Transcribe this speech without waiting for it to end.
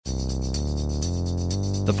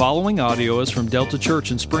The following audio is from Delta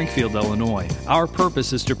Church in Springfield, Illinois. Our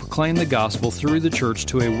purpose is to proclaim the gospel through the church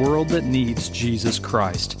to a world that needs Jesus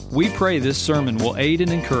Christ. We pray this sermon will aid and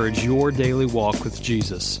encourage your daily walk with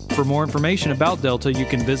Jesus. For more information about Delta, you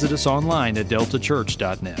can visit us online at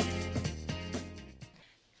deltachurch.net.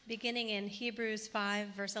 Beginning in Hebrews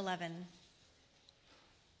 5, verse 11.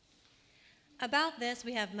 About this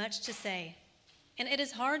we have much to say, and it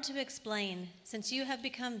is hard to explain, since you have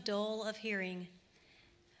become dull of hearing.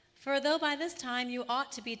 For though by this time you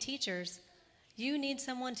ought to be teachers, you need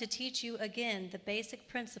someone to teach you again the basic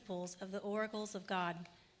principles of the oracles of God.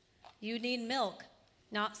 You need milk,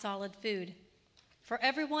 not solid food. For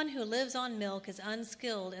everyone who lives on milk is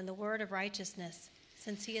unskilled in the word of righteousness,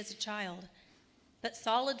 since he is a child. But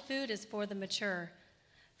solid food is for the mature,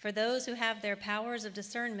 for those who have their powers of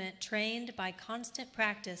discernment trained by constant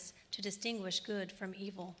practice to distinguish good from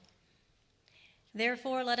evil.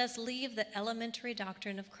 Therefore, let us leave the elementary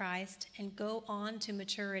doctrine of Christ and go on to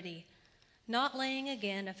maturity, not laying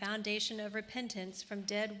again a foundation of repentance from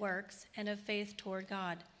dead works and of faith toward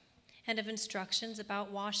God, and of instructions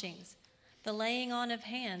about washings, the laying on of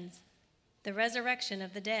hands, the resurrection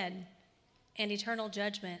of the dead, and eternal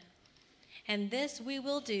judgment. And this we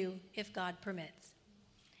will do if God permits.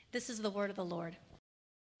 This is the word of the Lord.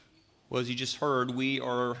 Well, as you just heard, we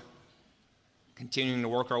are continuing to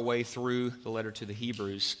work our way through the letter to the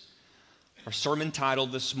Hebrews. Our sermon title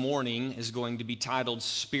this morning is going to be titled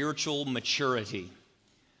Spiritual Maturity.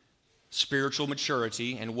 Spiritual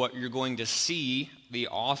maturity, and what you're going to see the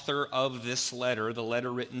author of this letter, the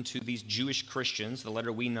letter written to these Jewish Christians, the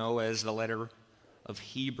letter we know as the letter of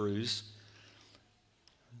Hebrews,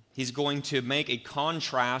 he's going to make a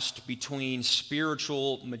contrast between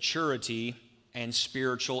spiritual maturity and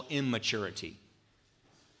spiritual immaturity.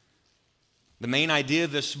 The main idea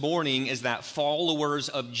this morning is that followers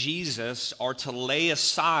of Jesus are to lay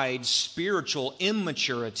aside spiritual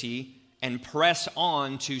immaturity and press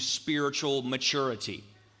on to spiritual maturity.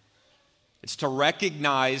 It's to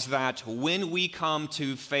recognize that when we come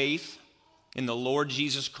to faith in the Lord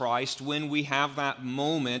Jesus Christ, when we have that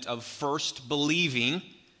moment of first believing,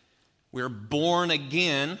 we're born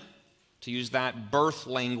again, to use that birth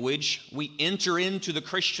language. We enter into the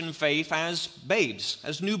Christian faith as babes,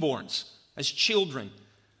 as newborns, as children.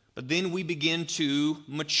 But then we begin to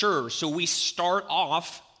mature. So we start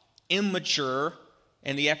off immature,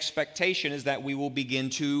 and the expectation is that we will begin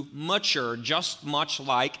to mature, just much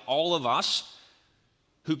like all of us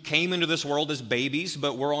who came into this world as babies,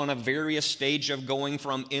 but we're on a various stage of going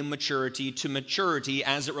from immaturity to maturity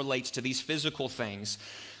as it relates to these physical things.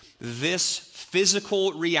 This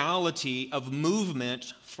physical reality of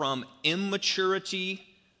movement from immaturity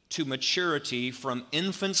to maturity, from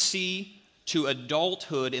infancy to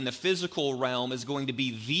adulthood in the physical realm, is going to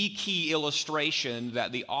be the key illustration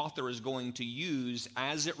that the author is going to use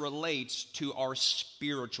as it relates to our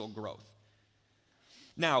spiritual growth.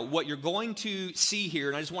 Now, what you're going to see here,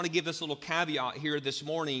 and I just want to give this little caveat here this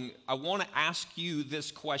morning, I want to ask you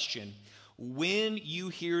this question. When you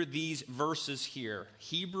hear these verses here,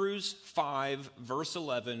 Hebrews 5, verse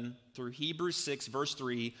 11 through Hebrews 6, verse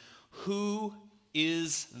 3, who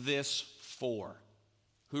is this for?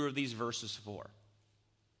 Who are these verses for?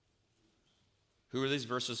 Who are these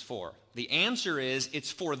verses for? The answer is it's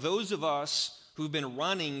for those of us who've been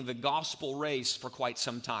running the gospel race for quite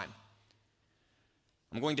some time.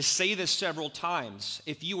 I'm going to say this several times.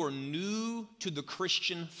 If you are new to the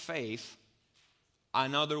Christian faith,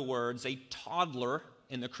 in other words, a toddler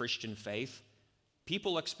in the Christian faith,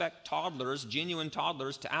 people expect toddlers, genuine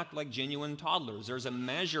toddlers, to act like genuine toddlers. There's a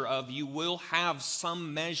measure of, you will have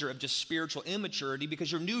some measure of just spiritual immaturity because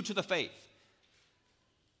you're new to the faith.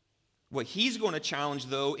 What he's going to challenge,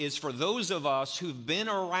 though, is for those of us who've been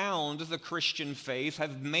around the Christian faith,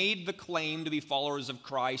 have made the claim to be followers of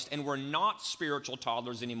Christ, and we're not spiritual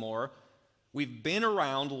toddlers anymore. We've been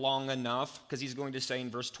around long enough, because he's going to say in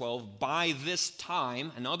verse 12, by this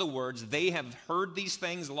time, in other words, they have heard these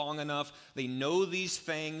things long enough, they know these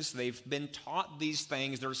things, they've been taught these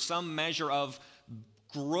things, there's some measure of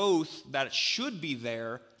growth that should be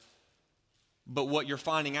there, but what you're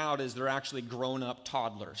finding out is they're actually grown-up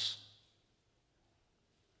toddlers.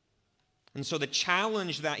 And so the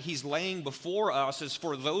challenge that he's laying before us is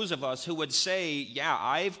for those of us who would say, yeah,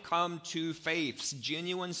 I've come to faith,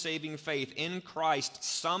 genuine saving faith in Christ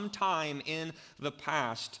sometime in the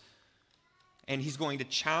past. And he's going to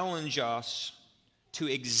challenge us to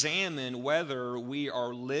examine whether we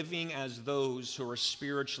are living as those who are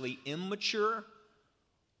spiritually immature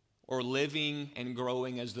or living and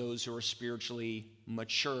growing as those who are spiritually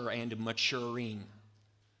mature and maturing.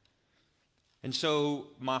 And so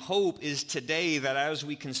my hope is today that as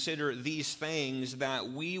we consider these things, that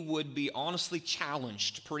we would be honestly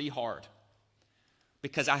challenged pretty hard.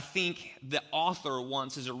 Because I think the author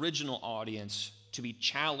wants his original audience to be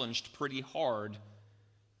challenged pretty hard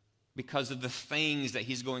because of the things that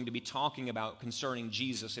he's going to be talking about concerning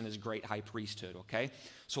Jesus and his great high priesthood, okay?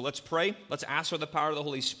 So let's pray. Let's ask for the power of the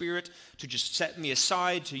Holy Spirit to just set me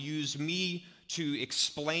aside, to use me to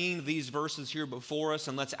explain these verses here before us,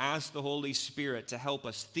 and let's ask the Holy Spirit to help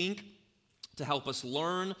us think, to help us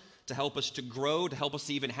learn, to help us to grow, to help us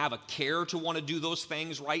to even have a care to want to do those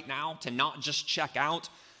things right now, to not just check out,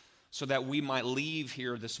 so that we might leave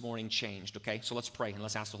here this morning changed, okay? So let's pray, and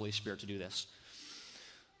let's ask the Holy Spirit to do this.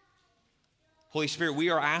 Holy Spirit, we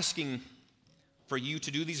are asking for you to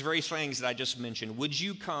do these very things that I just mentioned. Would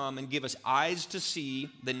you come and give us eyes to see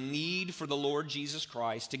the need for the Lord Jesus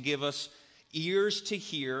Christ, to give us ears to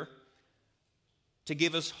hear, to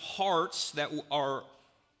give us hearts that are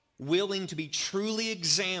willing to be truly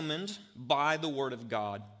examined by the Word of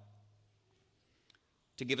God,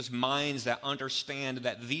 to give us minds that understand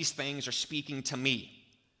that these things are speaking to me.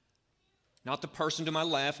 Not the person to my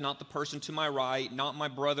left, not the person to my right, not my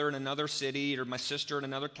brother in another city or my sister in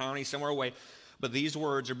another county somewhere away, but these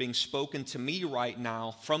words are being spoken to me right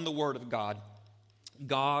now from the Word of God.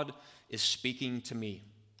 God is speaking to me.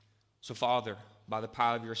 So, Father, by the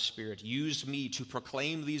power of your Spirit, use me to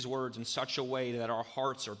proclaim these words in such a way that our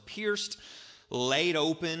hearts are pierced, laid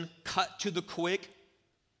open, cut to the quick.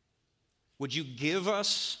 Would you give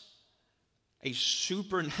us a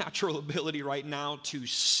supernatural ability right now to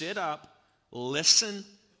sit up, listen,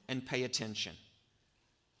 and pay attention,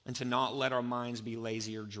 and to not let our minds be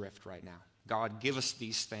lazy or drift right now. God, give us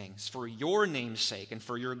these things. For your name's sake and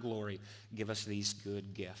for your glory, give us these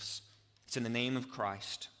good gifts. It's in the name of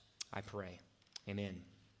Christ I pray. Amen.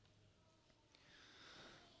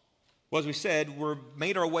 Well, as we said, we're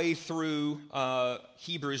made our way through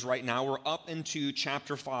Hebrews right now. We're up into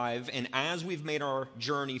chapter 5, and as we've made our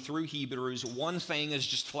journey through Hebrews, one thing is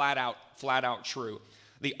just flat out true.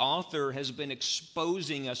 The author has been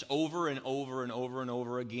exposing us over and over and over and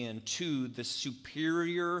over again to the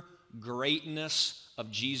superior greatness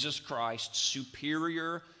of Jesus Christ,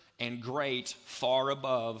 superior and great, far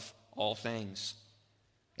above all things.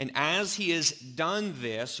 And as he has done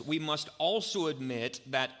this, we must also admit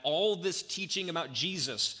that all this teaching about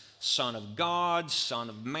Jesus, Son of God, Son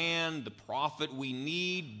of Man, the prophet we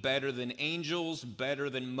need, better than angels, better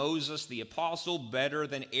than Moses the apostle, better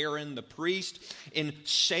than Aaron the priest, in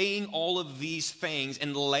saying all of these things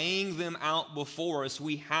and laying them out before us,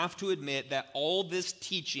 we have to admit that all this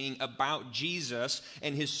teaching about Jesus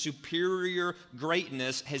and his superior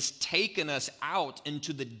greatness has taken us out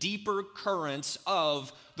into the deeper currents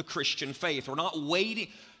of the Christian faith. We're not waiting.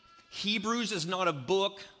 Hebrews is not a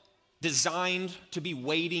book designed to be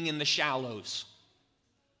wading in the shallows.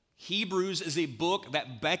 Hebrews is a book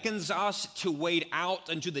that beckons us to wade out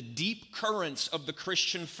into the deep currents of the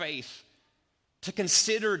Christian faith, to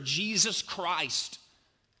consider Jesus Christ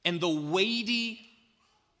and the weighty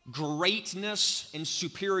greatness and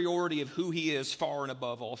superiority of who he is far and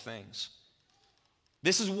above all things.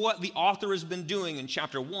 This is what the author has been doing in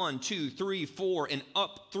chapter 1, 2, 3, 4, and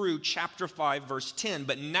up through chapter 5, verse 10.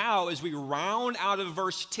 But now, as we round out of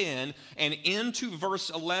verse 10 and into verse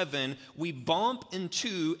 11, we bump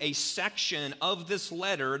into a section of this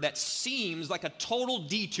letter that seems like a total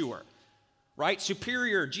detour, right?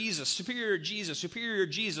 Superior Jesus, superior Jesus, superior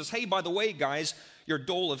Jesus. Hey, by the way, guys, you're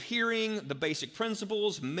dull of hearing, the basic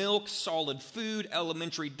principles, milk, solid food,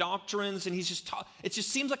 elementary doctrines, and it just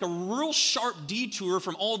seems like a real sharp detour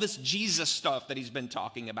from all this Jesus stuff that he's been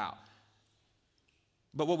talking about.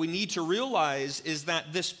 But what we need to realize is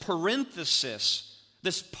that this parenthesis,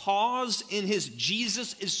 this pause in his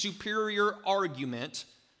Jesus is superior argument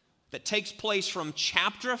that takes place from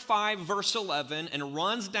chapter 5, verse 11, and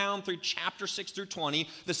runs down through chapter 6 through 20,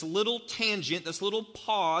 this little tangent, this little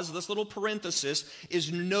pause, this little parenthesis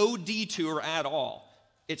is no detour at all.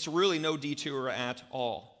 It's really no detour at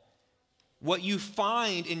all. What you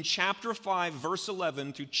find in chapter 5, verse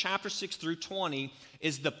 11 through chapter 6 through 20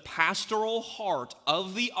 is the pastoral heart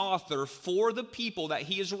of the author for the people that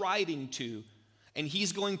he is writing to. And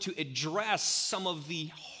he's going to address some of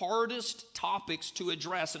the hardest topics to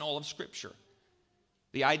address in all of Scripture.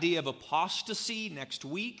 The idea of apostasy next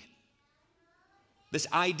week. This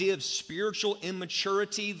idea of spiritual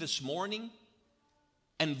immaturity this morning.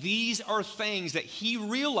 And these are things that he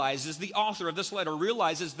realizes, the author of this letter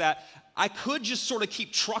realizes, that I could just sort of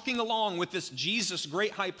keep trucking along with this Jesus,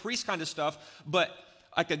 great high priest kind of stuff, but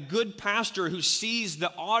a good pastor who sees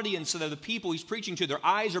the audience of the people he's preaching to, their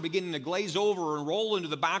eyes are beginning to glaze over and roll into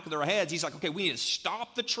the back of their heads. He's like, okay, we need to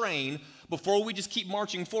stop the train before we just keep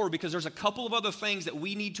marching forward, because there's a couple of other things that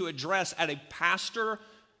we need to address at a pastor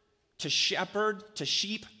to shepherd to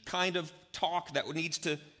sheep kind of talk that needs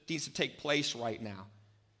to take place right now.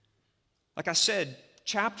 Like I said,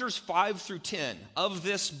 chapters 5 through 10 of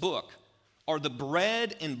this book are the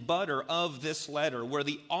bread and butter of this letter, where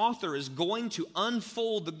the author is going to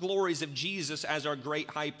unfold the glories of Jesus as our great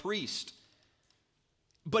high priest.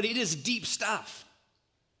 But it is deep stuff.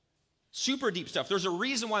 Super deep stuff. There's a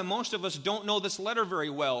reason why most of us don't know this letter very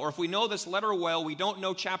well. Or if we know this letter well, we don't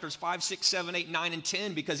know chapters 5, 6, 7, 8, 9, and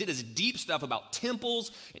 10, because it is deep stuff about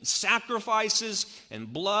temples and sacrifices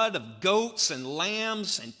and blood of goats and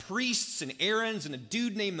lambs and priests and Aarons and a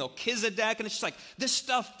dude named Melchizedek. And it's just like, this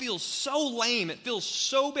stuff feels so lame. It feels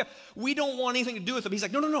so bad. We don't want anything to do with it. He's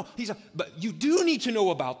like, no. He's like, but you do need to know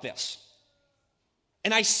about this.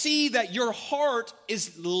 And I see that your heart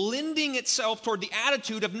is lending itself toward the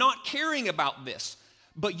attitude of not caring about this.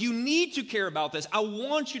 But you need to care about this. I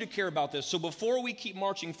want you to care about this. So before we keep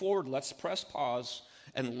marching forward, let's press pause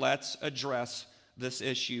and let's address this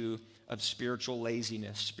issue of spiritual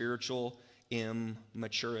laziness, spiritual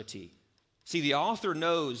immaturity. See, the author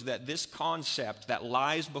knows that this concept that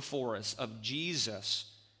lies before us of Jesus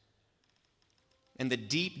and the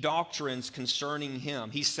deep doctrines concerning him,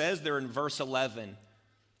 he says there in verse 11,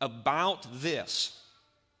 about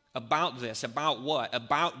what?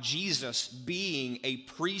 About Jesus being a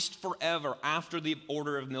priest forever after the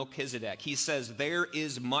order of Melchizedek. He says there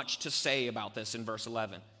is much to say about this in verse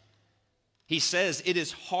 11. He says it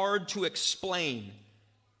is hard to explain,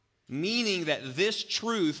 meaning that this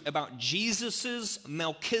truth about Jesus's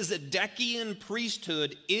Melchizedekian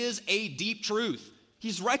priesthood is a deep truth.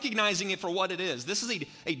 He's recognizing it for what it is. This is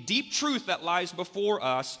a deep truth that lies before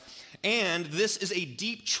us. And this is a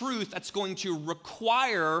deep truth that's going to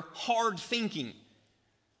require hard thinking.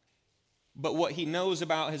 But what he knows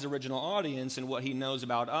about his original audience and what he knows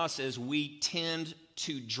about us is we tend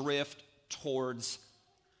to drift towards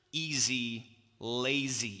easy,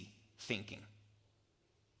 lazy thinking.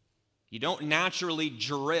 You don't naturally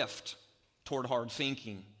drift toward hard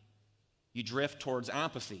thinking. You drift towards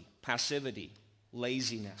apathy, passivity,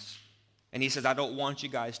 laziness. And he says, I don't want you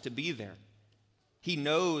guys to be there. He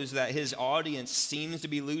knows that his audience seems to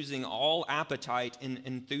be losing all appetite and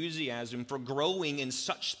enthusiasm for growing in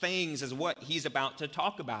such things as what he's about to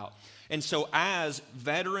talk about. And so as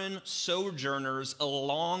veteran sojourners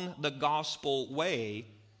along the gospel way,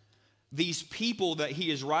 these people that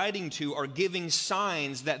he is writing to are giving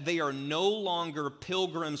signs that they are no longer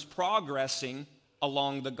pilgrims progressing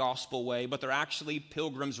along the gospel way, but they're actually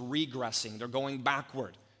pilgrims regressing. They're going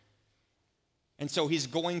backward. And so he's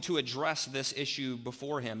going to address this issue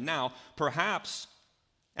before him. Now, perhaps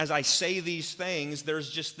as I say these things, there's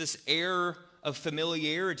just this air of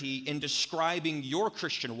familiarity in describing your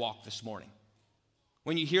Christian walk this morning.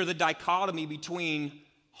 When you hear the dichotomy between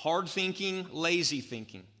hard thinking, lazy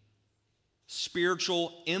thinking,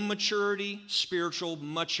 spiritual immaturity, spiritual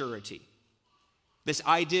maturity. This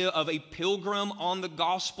idea of a pilgrim on the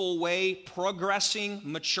gospel way, progressing,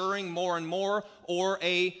 maturing more and more, or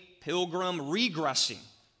a pilgrim regressing,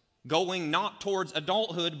 going not towards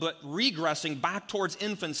adulthood, but regressing back towards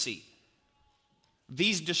infancy.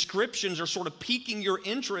 These descriptions are sort of piquing your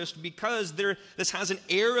interest because this has an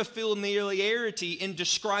air of familiarity in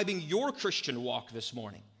describing your Christian walk this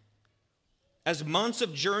morning. As months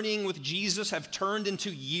of journeying with Jesus have turned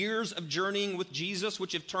into years of journeying with Jesus,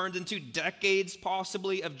 which have turned into decades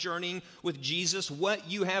possibly of journeying with Jesus, what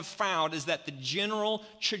you have found is that the general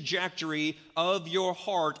trajectory of your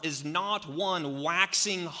heart is not one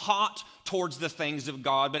waxing hot towards the things of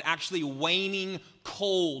God, but actually waning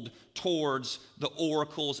cold towards the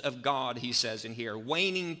oracles of God, he says in here.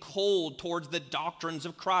 Waning cold towards the doctrines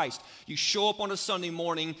of Christ. You show up on a Sunday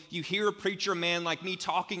morning, you hear a preacher man like me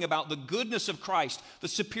talking about the goodness of Christ, the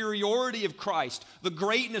superiority of Christ, the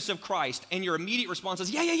greatness of Christ, and your immediate response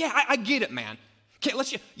is, yeah, I get it, man.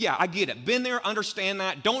 I get it. Been there, understand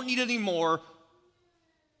that, don't need it anymore.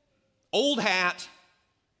 Old hat.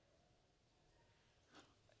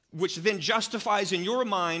 Which then justifies in your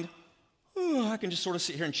mind, I can just sort of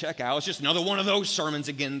sit here and check out. It's just another one of those sermons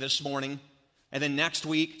again this morning. And then next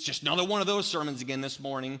week, it's just another one of those sermons again this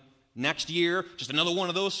morning. Next year, just another one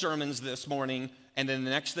of those sermons this morning. And then the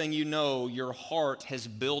next thing you know, your heart has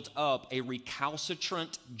built up a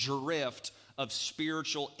recalcitrant drift of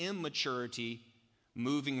spiritual immaturity,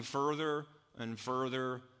 moving further and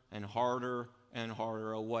further and harder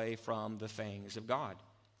away from the things of God.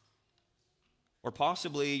 Or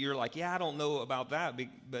possibly you're like, yeah, I don't know about that,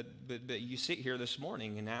 but you sit here this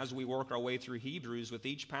morning, and as we work our way through Hebrews, with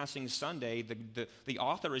each passing Sunday, the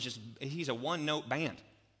author he's a one-note band.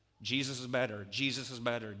 Jesus is better, Jesus is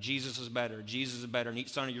better, Jesus is better, Jesus is better. And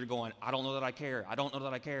each Sunday you're going, I don't know that I care, I don't know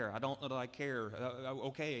that I care, I don't know that I care.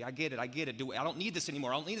 Okay, I get it. I don't need this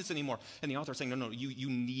anymore, I don't need this anymore. And the author is saying, no, you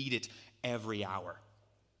need it every hour.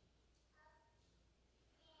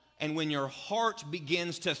 And when your heart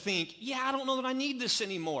begins to think, yeah, I don't know that I need this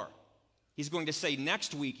anymore, he's going to say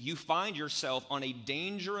next week, you find yourself on a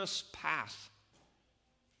dangerous path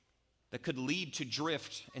that could lead to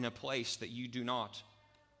drift in a place that you do not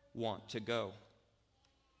want to go.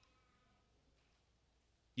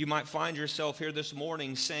 You might find yourself here this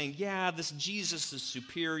morning saying, yeah, this Jesus is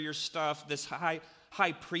superior stuff, this high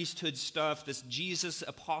priesthood stuff, this Jesus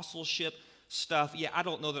apostleship stuff, yeah, I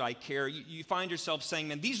don't know that I care. You find yourself saying,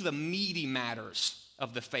 man, these are the meaty matters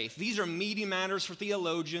of the faith. These are meaty matters for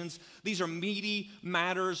theologians. These are meaty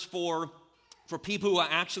matters for people who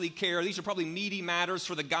actually care. These are probably meaty matters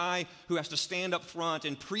for the guy who has to stand up front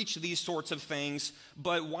and preach these sorts of things.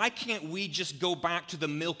 But why can't we just go back to the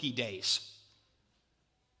milky days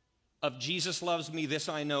of Jesus loves me, this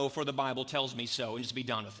I know, for the Bible tells me so, and just be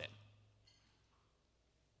done with it?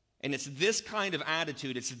 And it's this kind of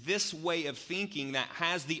attitude, it's this way of thinking that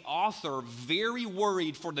has the author very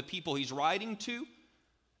worried for the people he's writing to.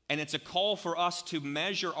 And it's a call for us to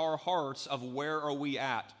measure our hearts of where are we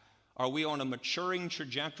at. Are we on a maturing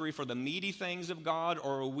trajectory for the meaty things of God,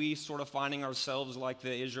 or are we sort of finding ourselves like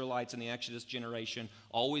the Israelites in the Exodus generation,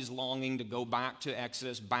 always longing to go back to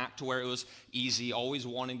Exodus, back to where it was easy, always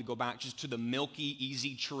wanting to go back just to the milky,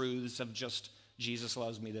 easy truths of just Jesus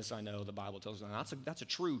loves me, this I know, the Bible tells me. That's a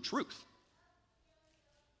true truth.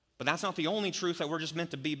 But that's not the only truth that we're just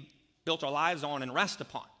meant to be built our lives on and rest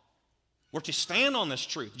upon. We're to stand on this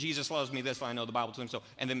truth. Jesus loves me, this I know, the Bible tells me so,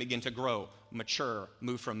 and then begin to grow, mature,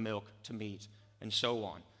 move from milk to meat, and so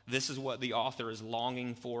on. This is what the author is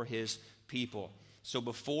longing for his people. So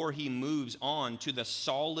before he moves on to the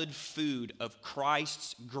solid food of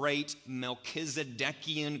Christ's great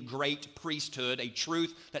Melchizedekian great priesthood, a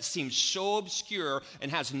truth that seems so obscure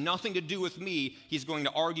and has nothing to do with me, he's going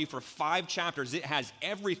to argue for 5 chapters. It has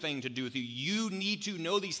everything to do with you. You need to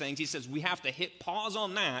know these things. He says we have to hit pause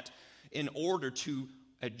on that in order to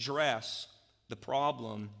address the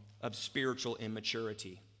problem of spiritual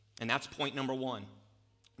immaturity. And that's point number 1,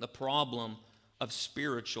 the problem of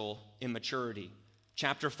spiritual immaturity.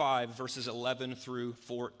 Chapter 5, verses 11 through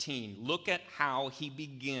 14. Look at how he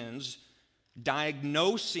begins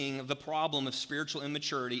diagnosing the problem of spiritual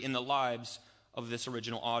immaturity in the lives of this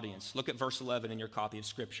original audience. Look at verse 11 in your copy of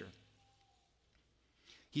Scripture.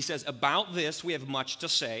 He says, about this we have much to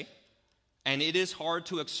say, and it is hard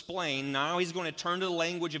to explain. Now he's going to turn to the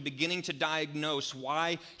language of beginning to diagnose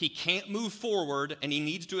why he can't move forward and he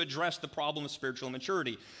needs to address the problem of spiritual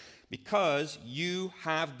immaturity. Because you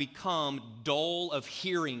have become dull of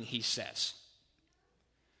hearing, he says.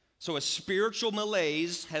 So a spiritual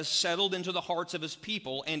malaise has settled into the hearts of his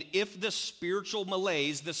people, and if this spiritual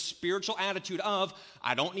malaise, this spiritual attitude of,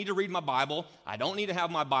 I don't need to read my Bible, I don't need to have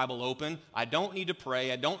my Bible open, I don't need to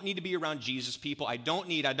pray, I don't need to be around Jesus people, I don't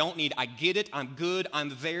need, I get it, I'm good,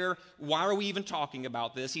 I'm there, why are we even talking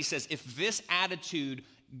about this? He says, if this attitude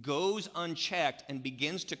goes unchecked and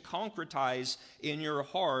begins to concretize in your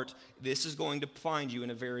heart, this is going to find you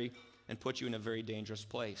and put you in a very dangerous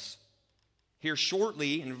place. Here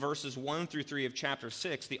shortly, in verses 1 through 3 of chapter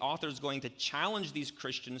 6, the author is going to challenge these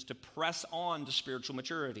Christians to press on to spiritual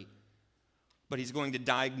maturity. But he's going to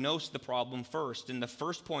diagnose the problem first. And the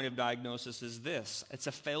first point of diagnosis is this: it's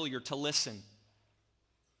a failure to listen.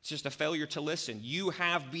 It's just a failure to listen. You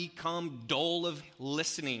have become dull of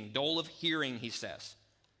listening, dull of hearing, he says.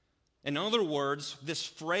 In other words, this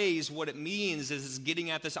phrase, what it means is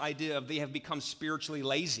getting at this idea of they have become spiritually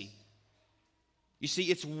lazy. You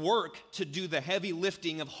see, it's work to do the heavy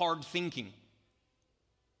lifting of hard thinking.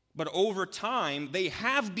 But over time, they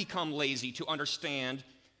have become lazy to understand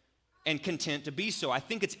and content to be so. I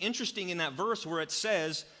think it's interesting in that verse where it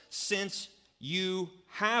says, since you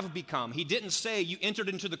have become. He didn't say you entered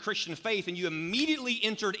into the Christian faith and you immediately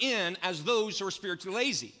entered in as those who are spiritually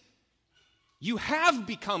lazy. You have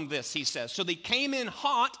become this, he says. So they came in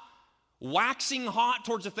hot, waxing hot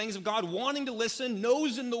towards the things of God, wanting to listen,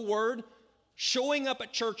 nose in the Word, showing up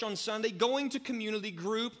at church on Sunday, going to community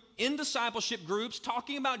group, in discipleship groups,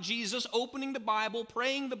 talking about Jesus, opening the Bible,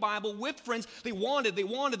 praying the Bible with friends. They wanted,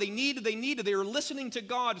 they needed. They were listening to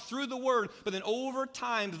God through the Word. But then over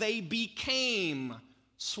time, they became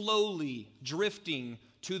slowly drifting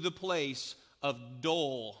to the place of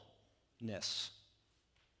dullness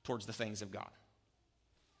towards the things of God.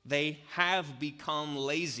 They have become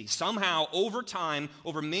lazy. Somehow, over time,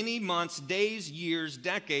 over many months, days, years,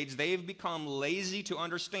 decades, they've become lazy to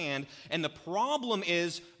understand. And the problem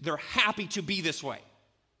is they're happy to be this way.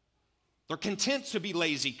 They're content to be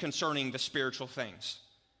lazy concerning the spiritual things.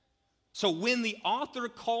 So when the author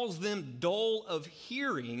calls them dull of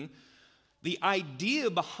hearing, the idea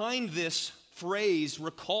behind this phrase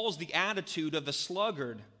recalls the attitude of the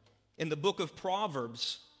sluggard in the book of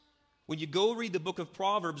Proverbs. When you go read the book of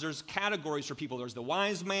Proverbs, there's categories for people. There's the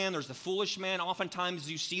wise man, there's the foolish man.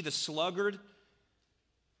 Oftentimes you see the sluggard.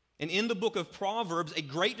 And in the book of Proverbs, a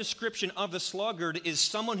great description of the sluggard is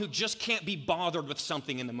someone who just can't be bothered with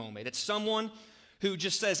something in the moment. It's someone who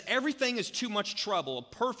just says everything is too much trouble.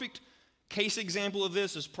 A perfect case example of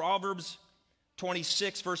this is Proverbs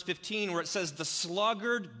 26, verse 15, where it says, "The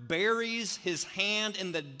sluggard buries his hand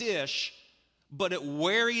in the dish, but it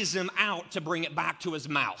wearies him out to bring it back to his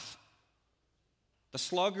mouth." The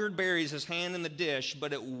sluggard buries his hand in the dish,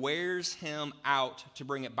 but it wears him out to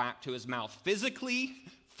bring it back to his mouth. Physically,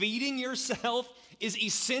 feeding yourself is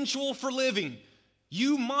essential for living.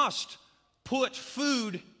 You must put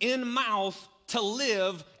food in mouth to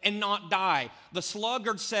live and not die. The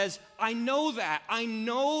sluggard says, I know that. I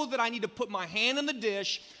know that I need to put my hand in the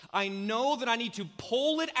dish. I know that I need to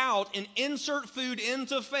pull it out and insert food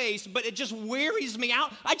into face, but it just wearies me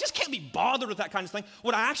out. I just can't be bothered with that kind of thing.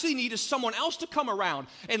 What I actually need is someone else to come around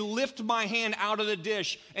and lift my hand out of the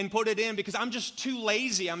dish and put it in because I'm just too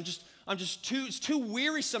lazy. It's too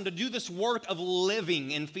wearisome to do this work of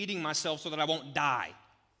living and feeding myself so that I won't die.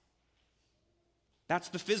 That's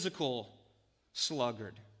the physical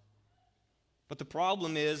sluggard. But the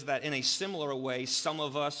problem is that in a similar way, some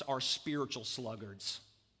of us are spiritual sluggards.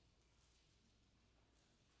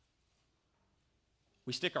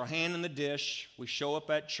 We stick our hand in the dish, we show up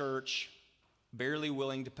at church, barely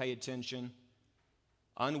willing to pay attention,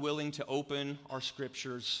 unwilling to open our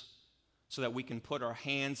scriptures so that we can put our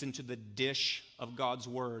hands into the dish of God's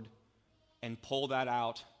word and pull that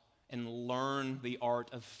out and learn the art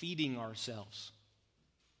of feeding ourselves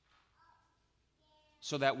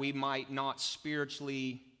so that we might not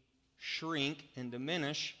spiritually shrink and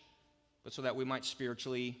diminish, but so that we might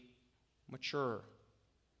spiritually mature.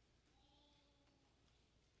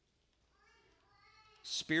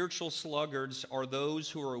 Spiritual sluggards are those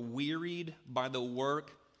who are wearied by the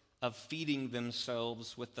work of feeding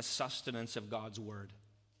themselves with the sustenance of God's word.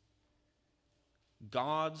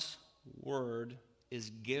 God's word is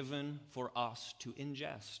given for us to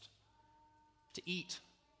ingest, to eat,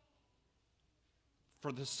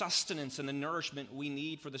 for the sustenance and the nourishment we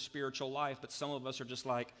need for the spiritual life. But some of us are just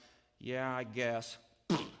like, yeah, I guess.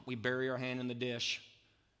 We bury our hand in the dish.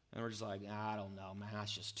 And we're just like, I don't know, man,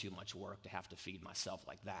 that's just too much work to have to feed myself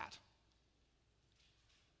like that.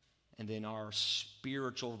 And then our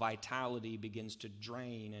spiritual vitality begins to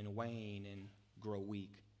drain and wane and grow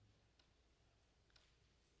weak.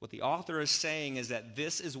 What the author is saying is that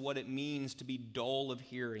this is what it means to be dull of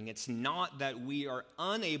hearing. It's not that we are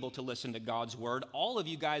unable to listen to God's word. All of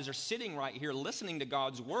you guys are sitting right here listening to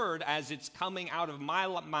God's word as it's coming out of my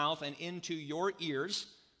mouth and into your ears.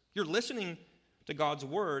 You're listening to God's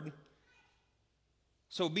word.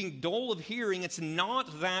 So being dull of hearing, it's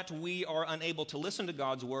not that we are unable to listen to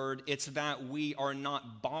God's word, it's that we are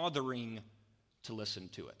not bothering to listen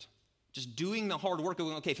to it. Just doing the hard work of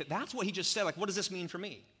going, okay, if that's what he just said, like, what does this mean for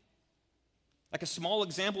me? Like a small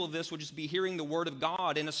example of this would just be hearing the word of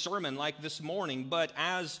God in a sermon like this morning, but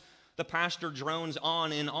as the pastor drones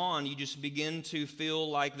on and on, you just begin to feel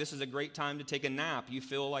like this is a great time to take a nap. You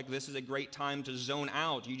feel like this is a great time to zone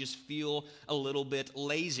out. You just feel a little bit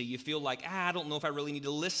lazy. You feel like, I don't know if I really need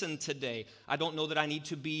to listen today. I don't know that I need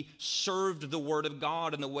to be served the word of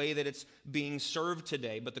God in the way that it's being served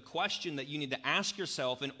today. But the question that you need to ask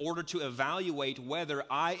yourself in order to evaluate whether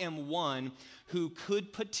I am one who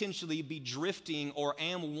could potentially be drifting or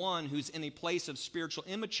am one who's in a place of spiritual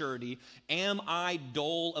immaturity, am I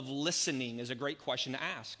dull of listening is a great question to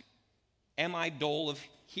ask. Am I dull of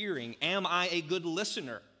hearing? Am I a good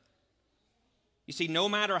listener? You see, no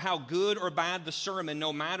matter how good or bad the sermon,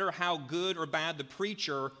 no matter how good or bad the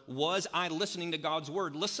preacher, was I listening to God's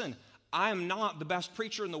word? Listen, I am not the best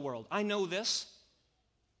preacher in the world. I know this.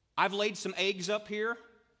 I've laid some eggs up here.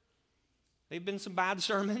 They've been some bad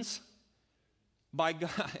sermons. By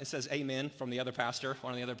God, it says amen from the other pastor,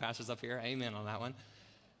 one of the other pastors up here. Amen on that one.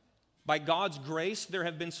 By God's grace, there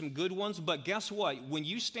have been some good ones, but guess what? When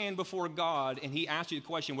you stand before God and he asks you the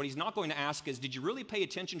question, what he's not going to ask is, did you really pay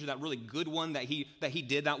attention to that really good one that he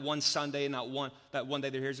did that one Sunday and that one day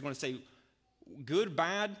that he's going to say, good,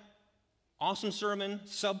 bad, awesome sermon,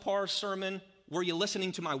 subpar sermon, were you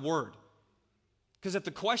listening to my word? Because if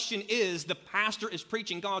the question is, the pastor is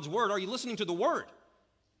preaching God's word, are you listening to the word?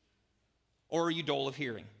 Or are you dull of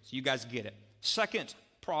hearing? So you guys get it. Second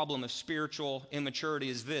problem of spiritual immaturity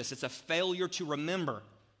is this. It's a failure to remember.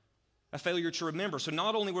 A failure to remember. So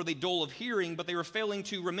not only were they dull of hearing, but they were failing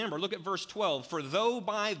to remember. Look at verse 12. For though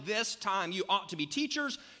by this time you ought to be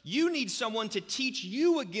teachers, you need someone to teach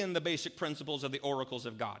you again the basic principles of the oracles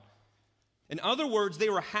of God. In other words, they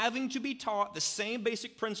were having to be taught the same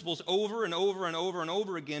basic principles over and over and over and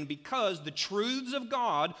over again because the truths of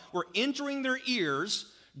God were entering their ears,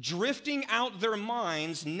 drifting out their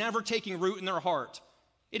minds, never taking root in their heart.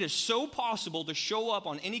 It is so possible to show up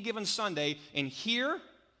on any given Sunday and hear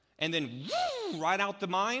and then right out the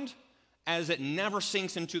mind as it never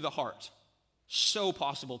sinks into the heart. So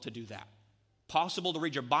possible to do that. Possible to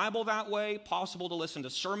read your Bible that way, possible to listen to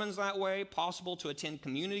sermons that way, possible to attend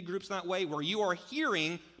community groups that way, where you are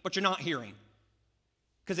hearing, but you're not hearing.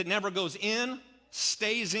 Because it never goes in,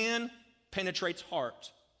 stays in, penetrates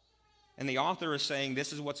heart. And the author is saying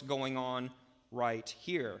this is what's going on right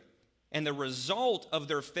here. And the result of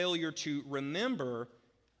their failure to remember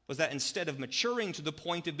was that instead of maturing to the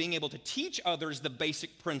point of being able to teach others the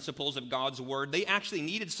basic principles of God's word, they actually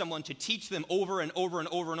needed someone to teach them over and over and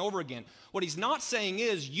over and over again. What he's not saying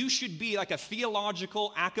is you should be like a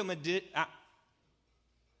theological academic,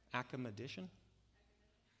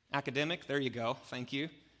 there you go, thank you.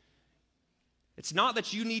 It's not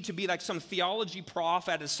that you need to be like some theology prof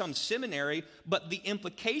at some seminary, but the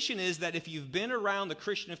implication is that if you've been around the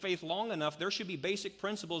Christian faith long enough, there should be basic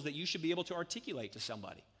principles that you should be able to articulate to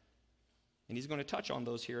somebody. And he's going to touch on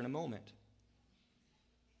those here in a moment.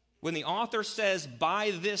 When the author says,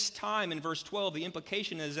 by this time in verse 12, the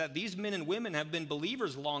implication is that these men and women have been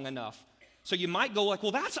believers long enough. So you might go like,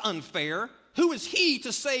 well, that's unfair. Who is he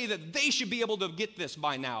to say that they should be able to get this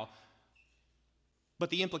by now? But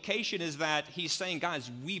the implication is that he's saying,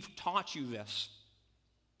 guys, we've taught you this.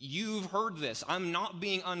 You've heard this. I'm not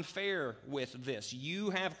being unfair with this. You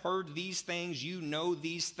have heard these things. You know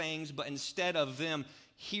these things. But instead of them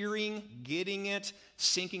hearing, getting it,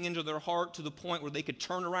 sinking into their heart to the point where they could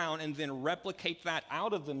turn around and then replicate that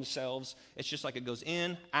out of themselves, it's just like it goes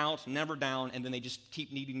in, out, never down, and then they just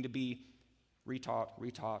keep needing to be retaught.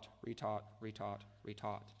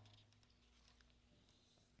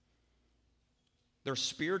 Their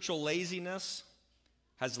spiritual laziness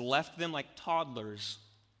has left them like toddlers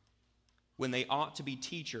when they ought to be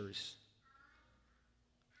teachers.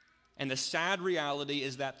 And the sad reality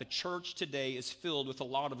is that the church today is filled with a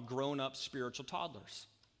lot of grown-up spiritual toddlers.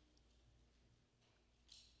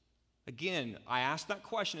 Again, I asked that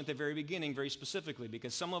question at the very beginning very specifically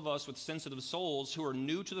because some of us with sensitive souls who are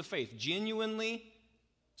new to the faith, genuinely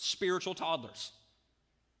spiritual toddlers,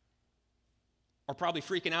 are probably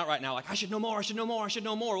freaking out right now, like, I should know more.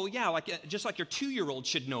 Well, yeah, just like your 2-year-old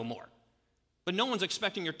should know more. But no one's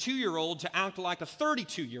expecting your 2-year-old to act like a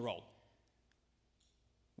 32-year-old.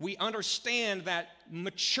 We understand that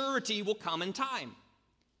maturity will come in time.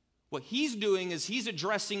 What he's doing is he's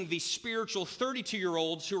addressing the spiritual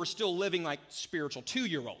 32-year-olds who are still living like spiritual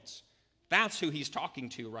 2-year-olds. That's who he's talking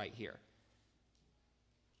to right here.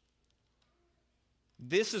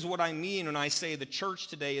 This is what I mean when I say the church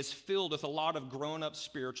today is filled with a lot of grown-up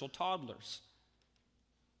spiritual toddlers.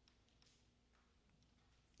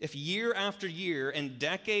 If year after year and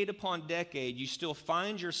decade upon decade you still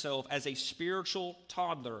find yourself as a spiritual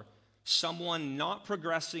toddler, someone not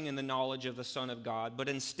progressing in the knowledge of the Son of God, but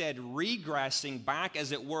instead regressing back,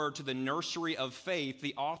 as it were, to the nursery of faith,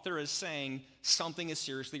 the author is saying something is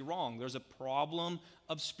seriously wrong. There's a problem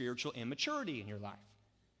of spiritual immaturity in your life.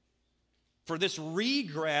 For this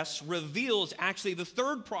regress reveals actually the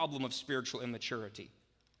third problem of spiritual immaturity,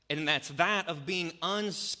 and that's that of being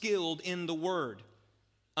unskilled in the Word.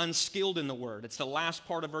 Unskilled in the Word. It's the last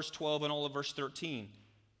part of verse 12 and all of verse 13.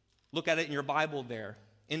 Look at it in your Bible there.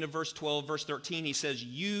 Into verse 12, verse 13, he says,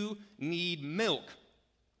 you need milk,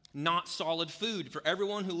 not solid food. For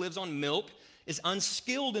everyone who lives on milk is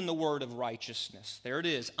unskilled in the word of righteousness. There it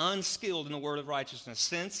is, unskilled in the word of righteousness,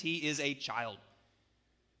 since he is a child.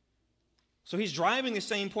 So he's driving the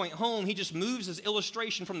same point home. He just moves his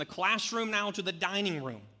illustration from the classroom now to the dining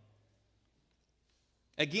room.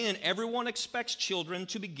 Again, everyone expects children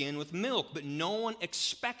to begin with milk, but no one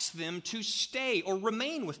expects them to stay or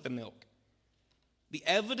remain with the milk. The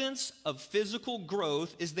evidence of physical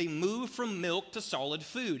growth is they move from milk to solid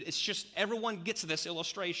food. It's just everyone gets this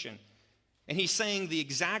illustration. And he's saying the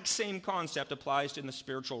exact same concept applies in the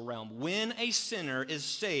spiritual realm. When a sinner is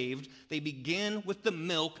saved, they begin with the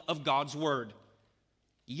milk of God's word.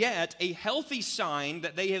 Yet, a healthy sign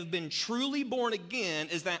that they have been truly born again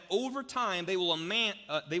is that over time they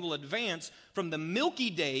will advance from the milky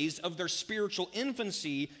days of their spiritual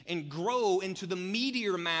infancy and grow into the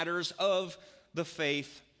meatier matters of the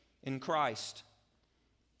faith in Christ.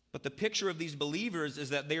 But the picture of these believers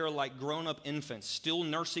is that they are like grown-up infants, still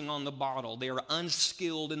nursing on the bottle. They are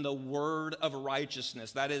unskilled in the word of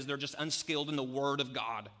righteousness. That is, they're just unskilled in the word of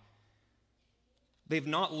God. They've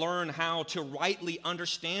not learned how to rightly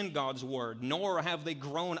understand God's word, nor have they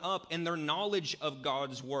grown up in their knowledge of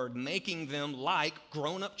God's word, making them like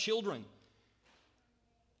grown-up children.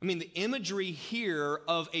 I mean, the imagery here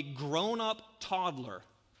of a grown-up toddler,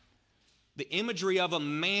 the imagery of a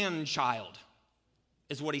man-child,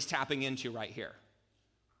 is what he's tapping into right here.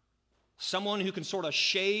 Someone who can sort of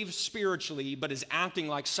shave spiritually, but is acting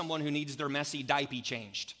like someone who needs their messy diaper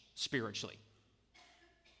changed spiritually.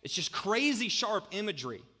 It's just crazy sharp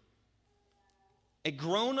imagery. A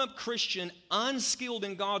grown-up Christian, unskilled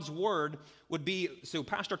in God's word, would be, so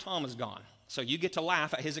Pastor Tom is gone. So you get to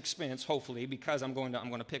laugh at his expense, hopefully, because I'm going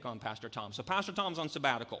to pick on Pastor Tom. So Pastor Tom's on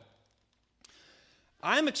sabbatical.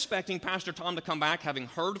 I'm expecting Pastor Tom to come back having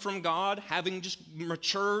heard from God, having just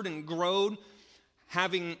matured and grown,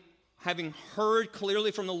 having heard clearly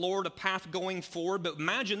from the Lord a path going forward. But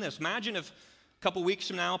imagine this. Imagine if a couple weeks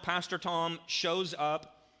from now, Pastor Tom shows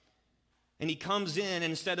up and he comes in, and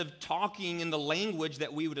instead of talking in the language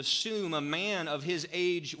that we would assume a man of his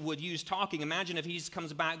age would use talking, imagine if he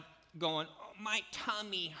comes back going, "Oh, my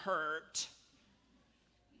tummy hurt."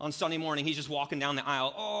 On Sunday morning, he's just walking down the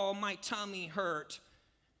aisle. "Oh, my tummy hurt.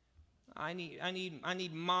 I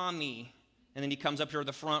need mommy." And then he comes up here to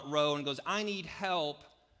the front row and goes, "I need help.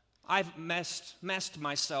 I've messed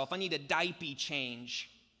myself. I need a diaper change."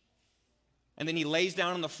 And then he lays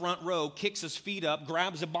down in the front row, kicks his feet up,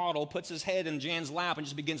 grabs a bottle, puts his head in Jan's lap, and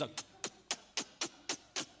just begins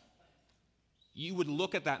You would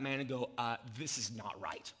look at that man and go, this is not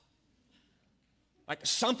right. Like,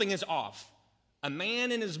 something is off. A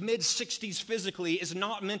man in his mid-60s physically is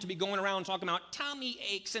not meant to be going around talking about tummy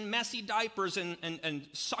aches and messy diapers and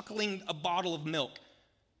suckling a bottle of milk.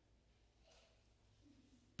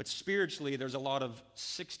 But spiritually, there's a lot of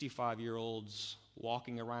 65-year-olds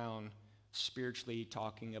walking around spiritually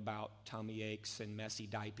talking about tummy aches and messy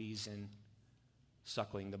diapers and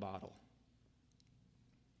suckling the bottle.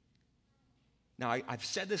 Now, I've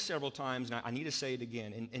said this several times, and I need to say it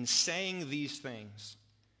again. In saying these things,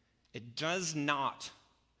 it does not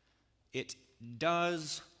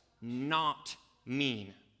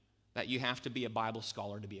mean that you have to be a Bible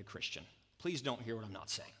scholar to be a Christian. Please don't hear what I'm not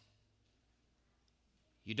saying.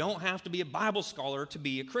 You don't have to be a Bible scholar to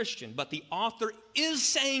be a Christian. But the author is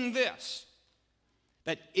saying this,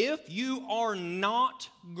 that if you are not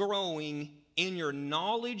growing in your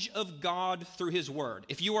knowledge of God through His Word,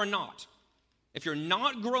 if you're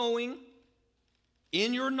not growing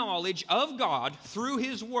in your knowledge of God through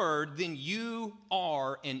His Word, then you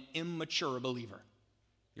are an immature believer.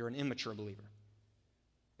 You're an immature believer.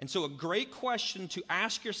 And so a great question to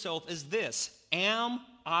ask yourself is this: am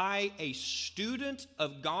I a student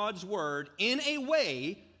of God's Word in a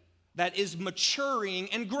way that is maturing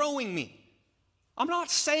and growing me? I'm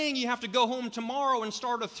not saying you have to go home tomorrow and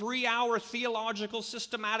start a 3-hour theological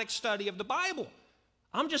systematic study of the Bible.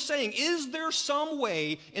 I'm just saying, is there some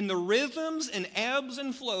way in the rhythms and ebbs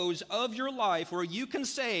and flows of your life where you can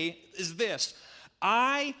say is this: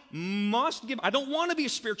 I don't want to be a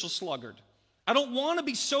spiritual sluggard. I don't want to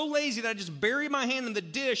be so lazy that I just bury my hand in the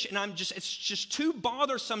dish and it's just too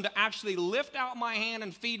bothersome to actually lift out my hand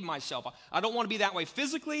and feed myself. I don't want to be that way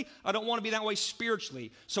physically. I don't want to be that way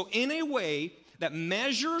spiritually. So in a way that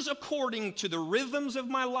measures according to the rhythms of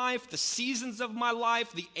my life, the seasons of my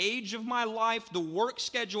life, the age of my life, the work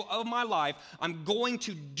schedule of my life, I'm going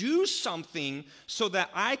to do something so that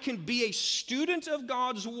I can be a student of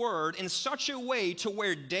God's Word in such a way to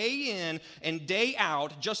where day in and day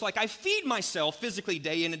out, just like I feed myself physically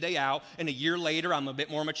day in and day out, and a year later I'm a bit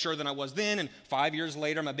more mature than I was then, and 5 years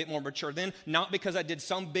later I'm a bit more mature then, not because I did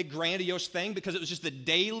some big grandiose thing, because it was just the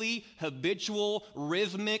daily, habitual,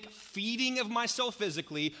 rhythmic feeding of myself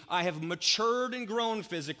physically. I have matured and grown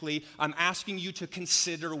physically. I'm asking you to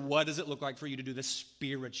consider, what does it look like for you to do this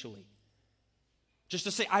spiritually? Just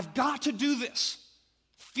to say, I've got to do this.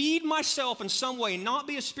 Feed myself in some way, not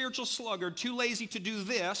be a spiritual sluggard, too lazy to do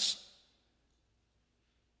this,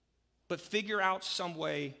 but figure out some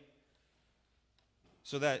way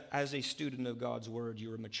so that as a student of God's Word,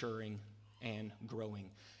 you are maturing and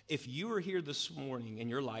growing. If you are here this morning and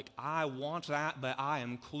you're like, I want that, but I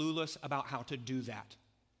am clueless about how to do that,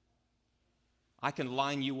 I can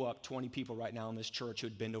line you up 20 people right now in this church who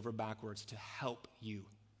would bend over backwards to help you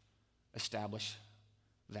establish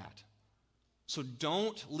that. So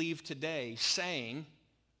don't leave today saying,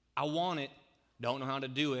 I want it, don't know how to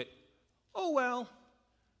do it, oh well,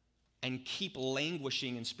 and keep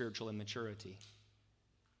languishing in spiritual immaturity.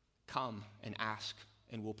 Come and ask,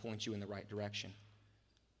 and we'll point you in the right direction.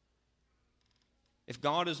 If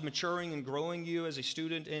God is maturing and growing you as a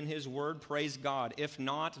student in His Word, praise God. If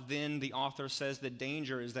not, then the author says the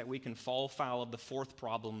danger is that we can fall foul of the fourth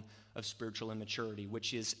problem of spiritual immaturity,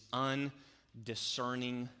 which is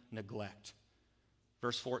undiscerning neglect.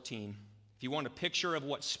 Verse 14. If you want a picture of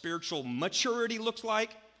what spiritual maturity looks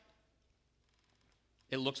like,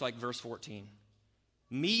 it looks like verse 14.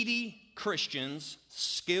 Meaty Christians,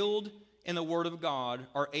 skilled in the Word of God,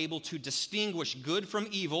 are able to distinguish good from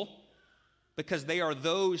evil, because they are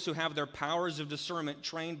those who have their powers of discernment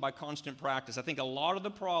trained by constant practice. I think a lot of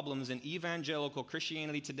the problems in evangelical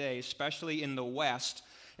Christianity today, especially in the West,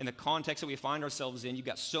 in the context that we find ourselves in, you've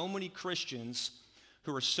got so many Christians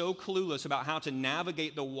who are so clueless about how to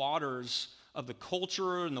navigate the waters of the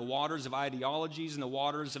culture and the waters of ideologies and the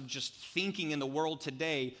waters of just thinking in the world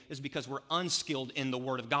today, is because we're unskilled in the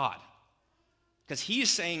Word of God. Because he's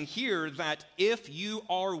saying here that if you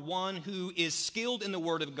are one who is skilled in the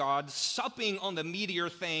Word of God, supping on the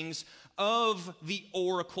meatier things of the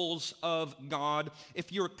oracles of God,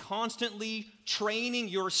 if you're constantly training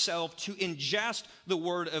yourself to ingest the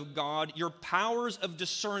Word of God, your powers of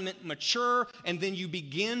discernment mature, and then you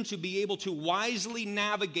begin to be able to wisely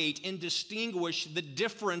navigate and distinguish the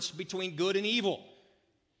difference between good and evil.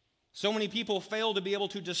 So many people fail to be able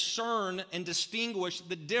to discern and distinguish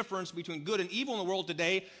the difference between good and evil in the world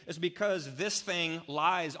today is because this thing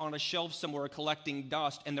lies on a shelf somewhere collecting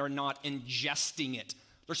dust and they're not ingesting it.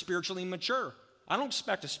 They're spiritually immature. I don't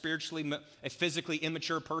expect a physically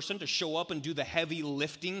immature person to show up and do the heavy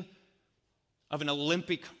lifting of an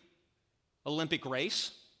Olympic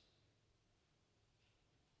race.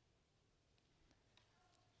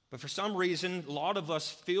 But for some reason, a lot of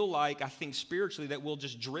us feel like, I think spiritually, that we'll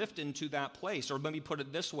just drift into that place. Or let me put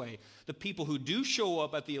it this way. The people who do show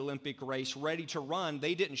up at the Olympic race ready to run,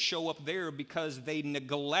 they didn't show up there because they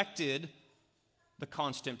neglected the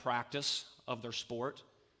constant practice of their sport.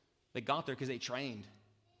 They got there because they trained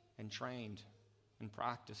and trained and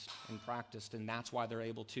practiced. And that's why they're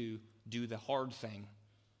able to do the hard thing,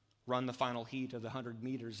 run the final heat of the 100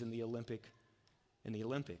 meters in the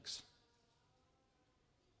Olympics.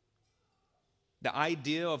 The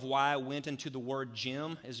idea of why I went into the word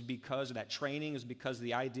gym is because of that training, is because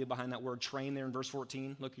the idea behind that word train there in verse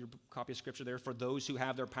 14. Look at your copy of Scripture there. For those who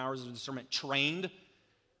have their powers of discernment trained.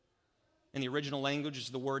 In the original language is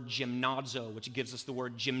the word gymnazo, which gives us the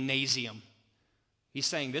word gymnasium. He's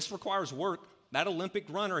saying this requires work. That Olympic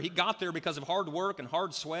runner, he got there because of hard work and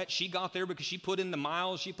hard sweat. She got there because she put in the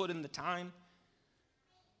miles, she put in the time.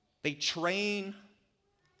 They train.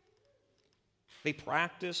 They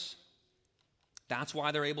practice. That's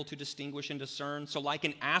why they're able to distinguish and discern. So like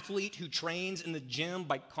an athlete who trains in the gym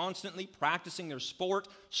by constantly practicing their sport,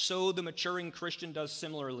 so the maturing Christian does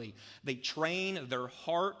similarly. They train their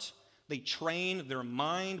heart, they train their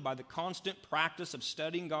mind by the constant practice of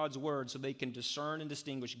studying God's Word so they can discern and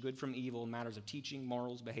distinguish good from evil in matters of teaching,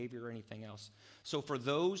 morals, behavior, or anything else. So for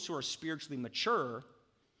those who are spiritually mature,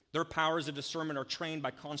 their powers of discernment are trained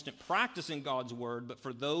by constant practice in God's Word, but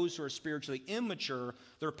for those who are spiritually immature,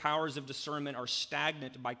 their powers of discernment are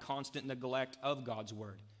stagnant by constant neglect of God's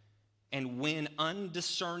Word. And when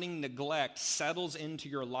undiscerning neglect settles into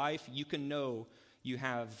your life, you can know you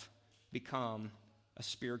have become a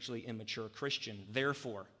spiritually immature Christian.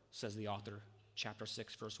 Therefore, says the author, chapter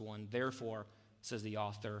 6, verse 1, therefore, says the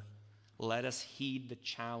author, let us heed the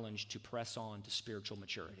challenge to press on to spiritual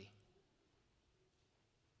maturity.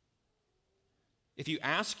 If you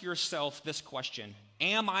ask yourself this question,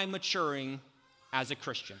 am I maturing as a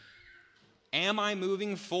Christian? Am I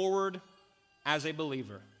moving forward as a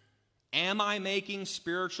believer? Am I making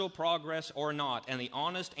spiritual progress or not? And the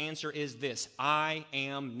honest answer is this: I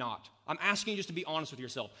am not. I'm asking you just to be honest with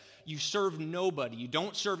yourself. You serve nobody. You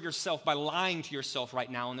don't serve yourself by lying to yourself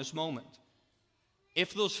right now in this moment.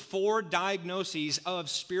 If those 4 diagnoses of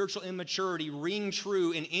spiritual immaturity ring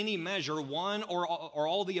true in any measure, one or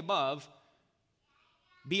all the above,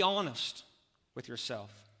 be honest with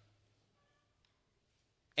yourself.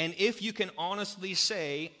 And if you can honestly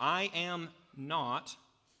say, I am not,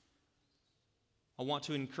 I want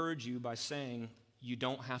to encourage you by saying you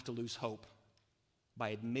don't have to lose hope by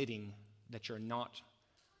admitting that you're not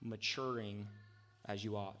maturing as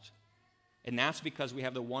you ought. And that's because we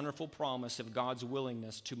have the wonderful promise of God's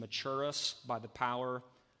willingness to mature us by the power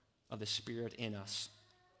of the Spirit in us.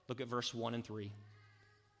 Look at verse 1 and 3.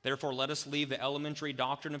 Therefore, let us leave the elementary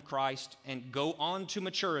doctrine of Christ and go on to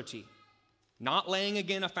maturity, not laying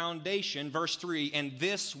again a foundation, verse 3, and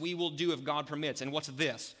this we will do if God permits. And what's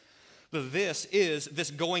this? This is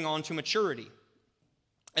this going on to maturity.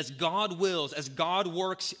 As God wills, as God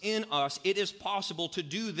works in us, it is possible to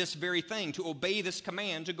do this very thing, to obey this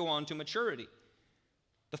command to go on to maturity.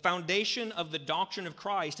 The foundation of the doctrine of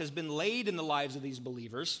Christ has been laid in the lives of these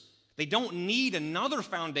believers. They don't need another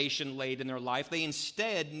foundation laid in their life. They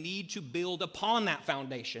instead need to build upon that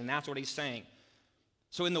foundation. That's what he's saying.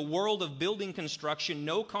 So in the world of building construction,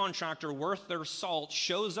 no contractor worth their salt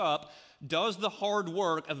shows up, does the hard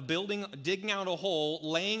work of digging out a hole,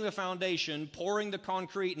 laying the foundation, pouring the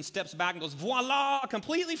concrete, and steps back and goes, voila, a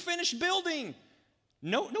completely finished building.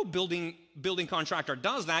 No building contractor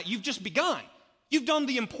does that. You've just begun. You've done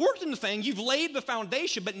the important thing. You've laid the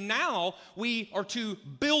foundation, but now we are to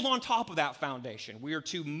build on top of that foundation. We are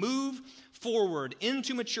to move forward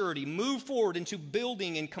into maturity, move forward into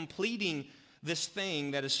building and completing this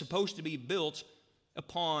thing that is supposed to be built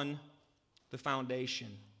upon the foundation.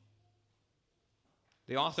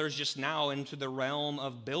 The author is just now into the realm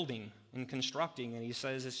of building and constructing, and he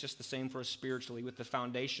says it's just the same for us spiritually. With the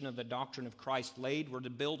foundation of the doctrine of Christ laid, we're to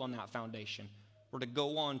build on that foundation. We're to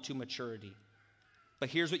go on to maturity. But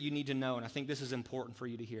here's what you need to know, and I think this is important for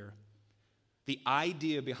you to hear. The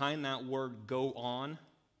idea behind that word go on,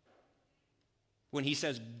 when he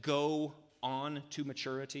says go on to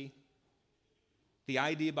maturity, the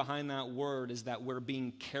idea behind that word is that we're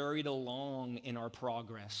being carried along in our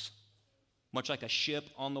progress, much like a ship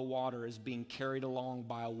on the water is being carried along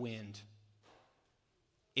by a wind.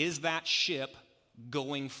 Is that ship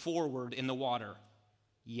going forward in the water?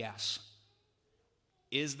 Yes.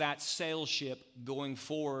 Is that sail ship going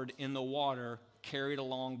forward in the water, carried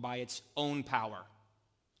along by its own power?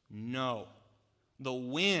 No. The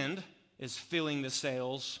wind is filling the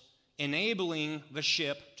sails, enabling the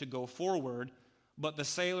ship to go forward, but the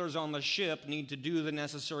sailors on the ship need to do the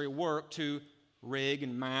necessary work to rig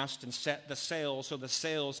and mast and set the sails so the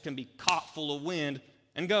sails can be caught full of wind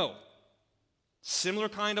and go. Similar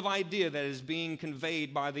kind of idea that is being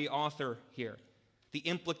conveyed by the author here. The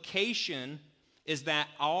implication is that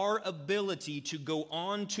our ability to go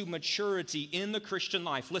on to maturity in the Christian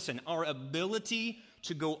life, listen, our ability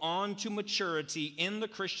to go on to maturity in the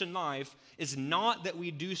Christian life is not that we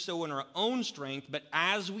do so in our own strength, but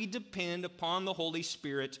as we depend upon the Holy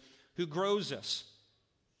Spirit who grows us.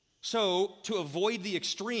 So, to avoid the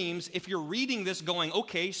extremes, if you're reading this going,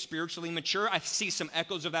 okay, spiritually mature, I see some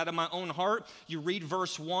echoes of that in my own heart. You read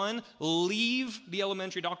verse 1, leave the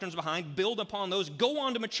elementary doctrines behind, build upon those, go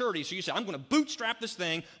on to maturity. So you say, I'm going to bootstrap this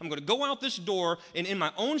thing, I'm going to go out this door, and in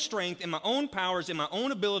my own strength, in my own powers, in my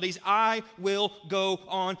own abilities, I will go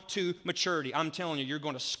on to maturity. I'm telling you, you're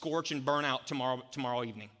going to scorch and burn out tomorrow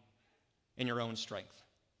evening in your own strength.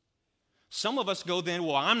 Some of us go then,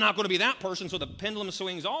 well, I'm not going to be that person, so the pendulum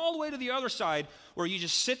swings all the way to the other side, where you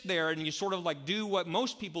just sit there and you sort of like do what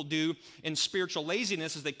most people do in spiritual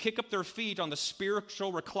laziness, is they kick up their feet on the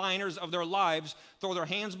spiritual recliners of their lives, throw their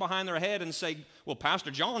hands behind their head and say, well,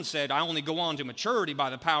 Pastor John said I only go on to maturity by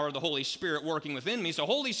the power of the Holy Spirit working within me, so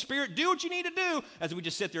Holy Spirit, do what you need to do, as we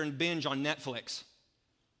just sit there and binge on Netflix.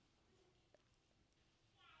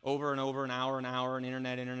 Over and over, an hour, and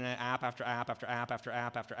internet, app after app, after app, after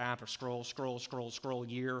app, after app, or scroll,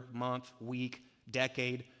 year, month, week,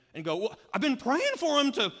 decade, and go, well, I've been praying for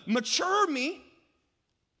him to mature me.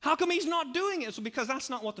 How come he's not doing it? So because that's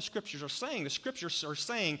not what the Scriptures are saying. The Scriptures are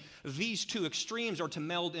saying these two extremes are to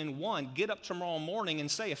meld in one. Get up tomorrow morning and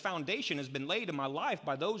say, a foundation has been laid in my life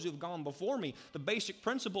by those who have gone before me. The basic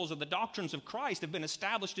principles of the doctrines of Christ have been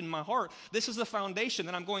established in my heart. This is the foundation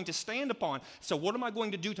that I'm going to stand upon. So what am I going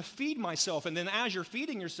to do to feed myself? And then as you're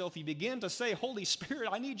feeding yourself, you begin to say, Holy Spirit,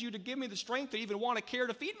 I need you to give me the strength to even want to care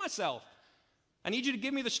to feed myself. I need you to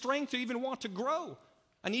give me the strength to even want to grow.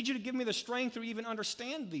 I need you to give me the strength to even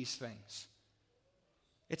understand these things.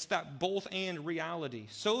 It's that both and reality.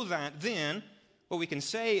 So that then, what we can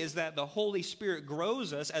say is that the Holy Spirit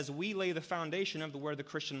grows us as we lay the foundation of where the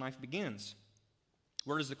Christian life begins.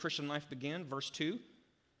 Where does the Christian life begin? Verse 2.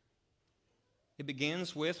 It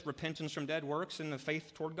begins with repentance from dead works and the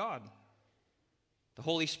faith toward God. The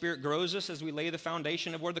Holy Spirit grows us as we lay the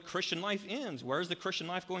foundation of where the Christian life ends. Where is the Christian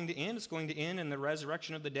life going to end? It's going to end in the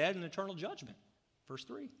resurrection of the dead and eternal judgment. Verse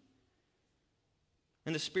 3.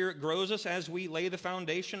 And the Spirit grows us as we lay the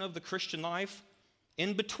foundation of the Christian life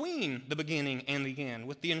in between the beginning and the end,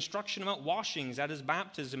 with the instruction about washings, that is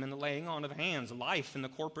baptism and the laying on of hands, life in the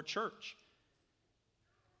corporate church.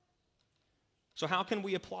 So how can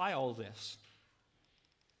we apply all this?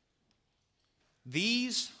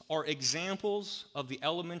 These are examples of the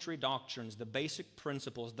elementary doctrines, the basic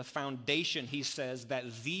principles, the foundation, he says,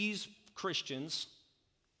 that these Christians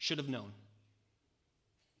should have known.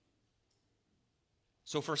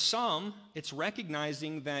 So for some, it's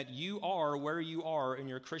recognizing that you are where you are in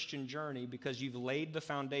your Christian journey because you've laid the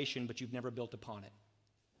foundation, but you've never built upon it.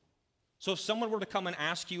 So if someone were to come and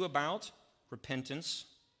ask you about repentance,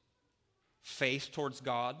 faith towards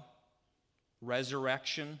God,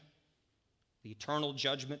 resurrection, the eternal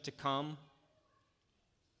judgment to come,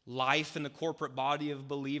 life in the corporate body of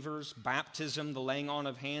believers, baptism, the laying on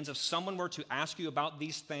of hands, if someone were to ask you about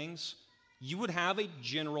these things, you would have a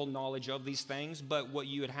general knowledge of these things, but what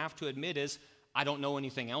you would have to admit is, I don't know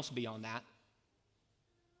anything else beyond that.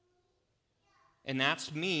 And that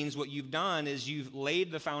means what you've done is you've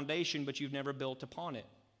laid the foundation, but you've never built upon it.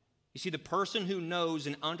 You see, the person who knows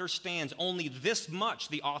and understands only this much,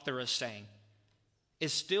 the author is saying,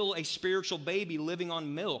 is still a spiritual baby living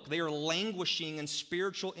on milk. They are languishing in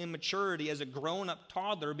spiritual immaturity as a grown-up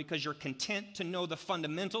toddler because you're content to know the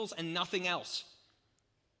fundamentals and nothing else.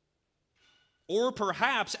 Or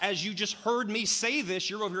perhaps, as you just heard me say this,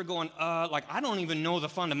 you're over here going, I don't even know the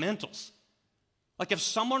fundamentals. Like if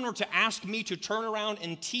someone were to ask me to turn around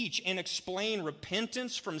and teach and explain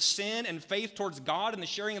repentance from sin and faith towards God and the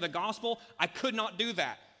sharing of the gospel, I could not do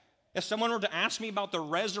that. If someone were to ask me about the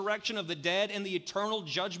resurrection of the dead and the eternal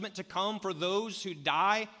judgment to come for those who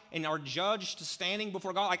die and are judged standing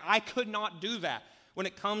before God, I could not do that. When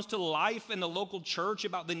it comes to life in the local church,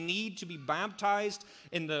 about the need to be baptized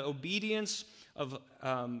in the obedience of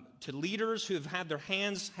to leaders who have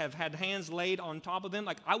had hands laid on top of them,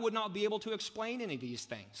 I would not be able to explain any of these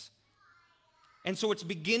things. And so it's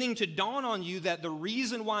beginning to dawn on you that the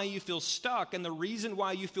reason why you feel stuck and the reason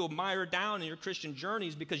why you feel mired down in your Christian journey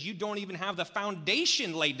is because you don't even have the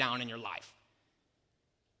foundation laid down in your life.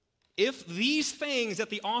 If these things that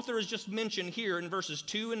the author has just mentioned here in verses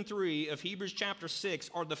 2 and 3 of Hebrews chapter 6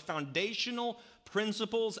 are the foundational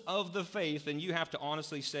principles of the faith, then you have to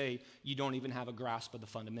honestly say you don't even have a grasp of the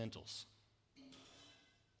fundamentals.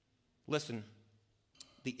 Listen.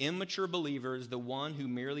 The immature believer is the one who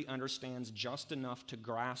merely understands just enough to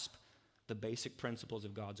grasp the basic principles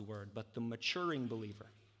of God's word. But the maturing believer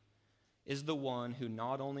is the one who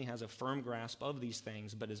not only has a firm grasp of these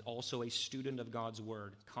things, but is also a student of God's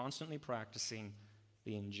word, constantly practicing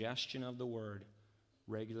the ingestion of the word,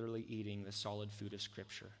 regularly eating the solid food of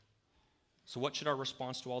Scripture. So what should our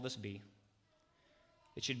response to all this be?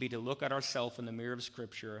 It should be to look at ourselves in the mirror of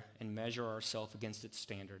Scripture and measure ourselves against its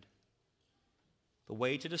standard. The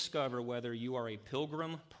way to discover whether you are a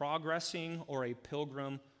pilgrim progressing or a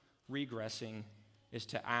pilgrim regressing is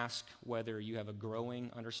to ask whether you have a growing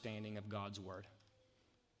understanding of God's word.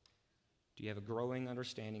 Do you have a growing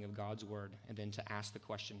understanding of God's word? And then to ask the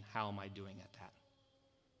question, how am I doing at that?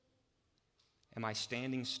 Am I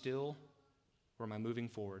standing still or am I moving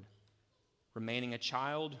forward? Remaining a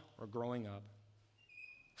child or growing up?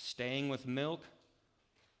 Staying with milk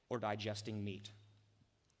or digesting meat?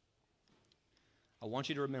 I want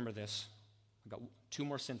you to remember this. I've got 2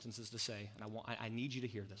 more sentences to say, and I need you to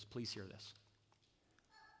hear this. Please hear this.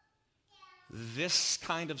 This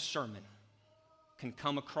kind of sermon can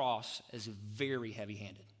come across as very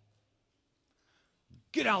heavy-handed.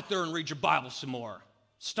 Get out there and read your Bible some more.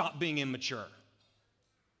 Stop being immature.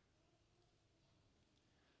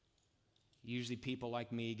 Usually people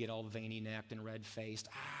like me get all veiny-necked and red-faced,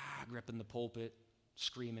 gripping the pulpit,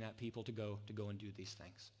 screaming at people to go and do these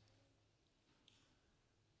things.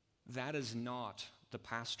 That is not the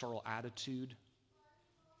pastoral attitude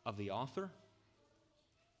of the author,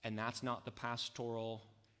 and that's not the pastoral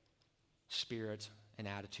spirit and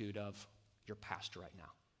attitude of your pastor right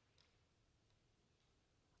now.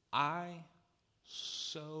 I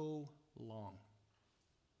so long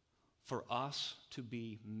for us to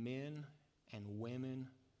be men and women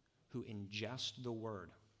who ingest the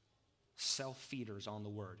word, self-feeders on the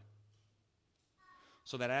word,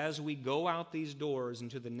 so that as we go out these doors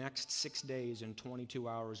into the next 6 days and 22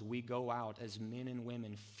 hours, we go out as men and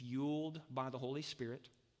women fueled by the Holy Spirit,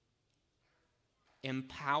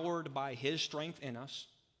 empowered by His strength in us,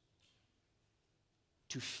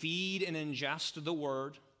 to feed and ingest the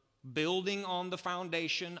Word, building on the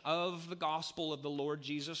foundation of the gospel of the Lord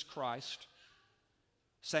Jesus Christ,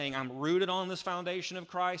 saying, I'm rooted on this foundation of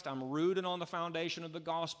Christ. I'm rooted on the foundation of the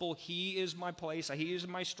gospel. He is my place. He is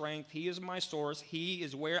my strength. He is my source. He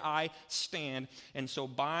is where I stand. And so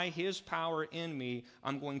by his power in me,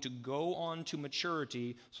 I'm going to go on to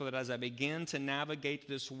maturity so that as I begin to navigate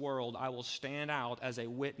this world, I will stand out as a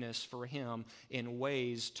witness for him in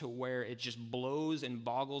ways to where it just blows and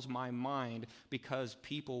boggles my mind, because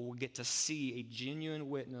people will get to see a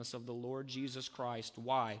genuine witness of the Lord Jesus Christ.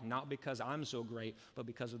 Why? Not because I'm so great, but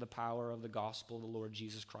because of the power of the gospel of the Lord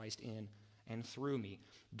Jesus Christ in and through me.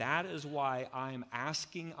 That is why I'm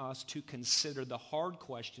asking us to consider the hard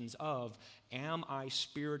questions of, am I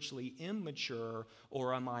spiritually immature,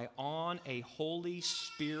 or am I on a Holy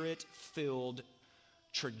Spirit-filled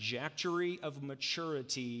trajectory of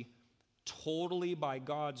maturity totally by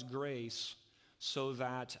God's grace, so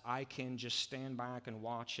that I can just stand back and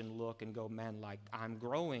watch and look and go, man, like, I'm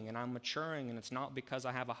growing and I'm maturing, and it's not because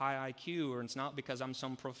I have a high IQ, or it's not because I'm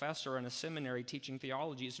some professor in a seminary teaching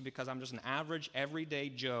theology. It's because I'm just an average everyday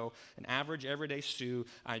Joe, an average everyday Sue.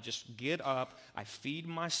 I just get up, I feed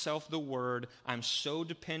myself the Word. I'm so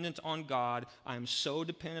dependent on God. I'm so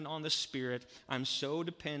dependent on the Spirit. I'm so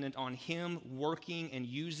dependent on him working and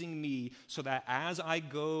using me, so that as I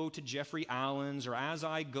go to Jeffrey Allen's, or as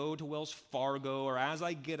I go to Wells Fargo, or as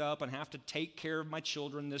I get up and have to take care of my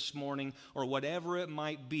children this morning, or whatever it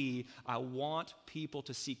might be, I want people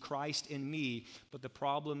to see Christ in me. But the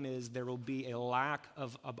problem is there will be a lack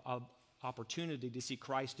of opportunity to see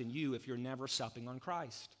Christ in you if you're never supping on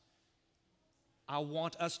Christ. I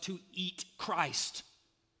want us to eat Christ,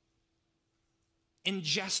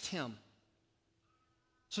 ingest him,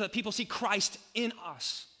 so that people see Christ in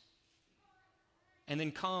us. And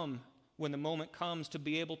then when the moment comes, to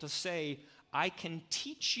be able to say, I can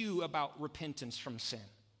teach you about repentance from sin.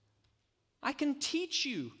 I can teach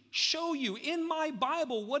you, show you in my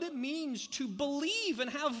Bible what it means to believe and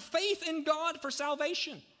have faith in God for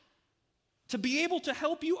salvation. To be able to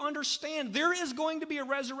help you understand there is going to be a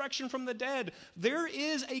resurrection from the dead. There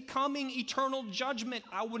is a coming eternal judgment.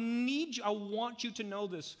 I want you to know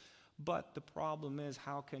this. But the problem is,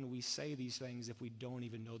 how can we say these things if we don't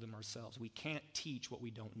even know them ourselves? We can't teach what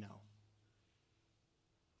we don't know.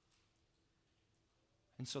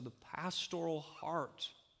 And so the pastoral heart,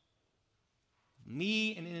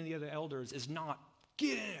 me and any of the other elders, is not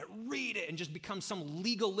get in it, read it, and just become some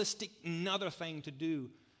legalistic another thing to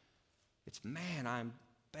do. It's, man, I'm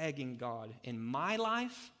begging God in my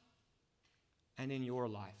life and in your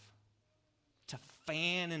life to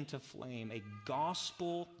fan into flame a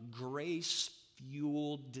gospel,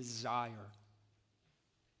 grace-fueled desire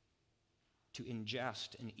to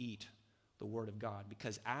ingest and eat the Word of God.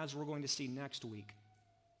 Because as we're going to see next week,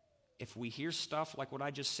 if we hear stuff like what I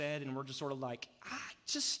just said and we're just sort of like, I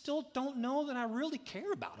just still don't know that I really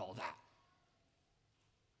care about all that,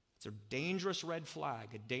 it's a dangerous red flag,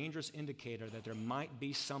 a dangerous indicator that there might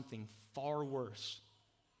be something far worse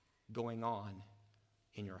going on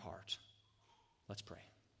in your heart. Let's pray.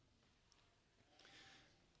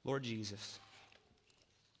 Lord Jesus,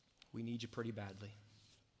 we need you pretty badly.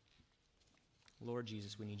 Lord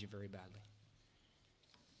Jesus, we need you very badly.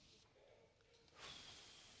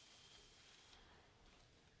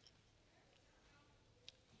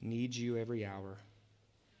 Need you every hour.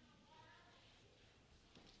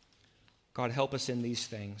 God, help us in these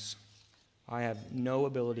things. I have no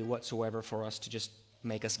ability whatsoever for us to just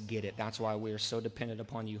make us get it. That's why we are so dependent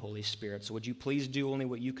upon you, Holy Spirit. So would you please do only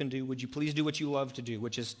what you can do? Would you please do what you love to do,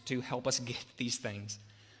 which is to help us get these things?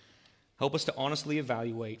 Help us to honestly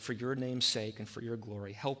evaluate for your name's sake and for your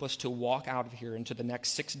glory. Help us to walk out of here into the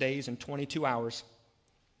next 6 days and 22 hours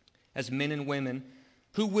as men and women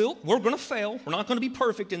we're going to fail. We're not going to be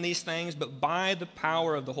perfect in these things, but by the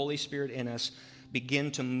power of the Holy Spirit in us,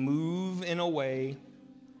 begin to move in a way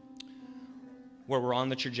where we're on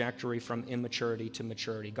the trajectory from immaturity to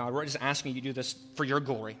maturity. God, we're just asking you to do this for your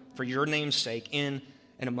glory, for your name's sake, in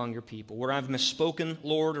and among your people. Where I've misspoken,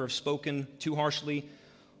 Lord, or have spoken too harshly,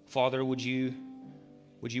 Father, would you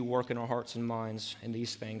work in our hearts and minds in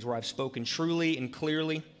these things? Where I've spoken truly and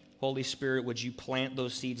clearly, Holy Spirit, would you plant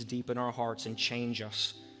those seeds deep in our hearts and change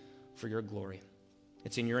us for your glory?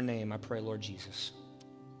 It's in your name I pray, Lord Jesus.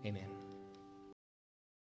 Amen.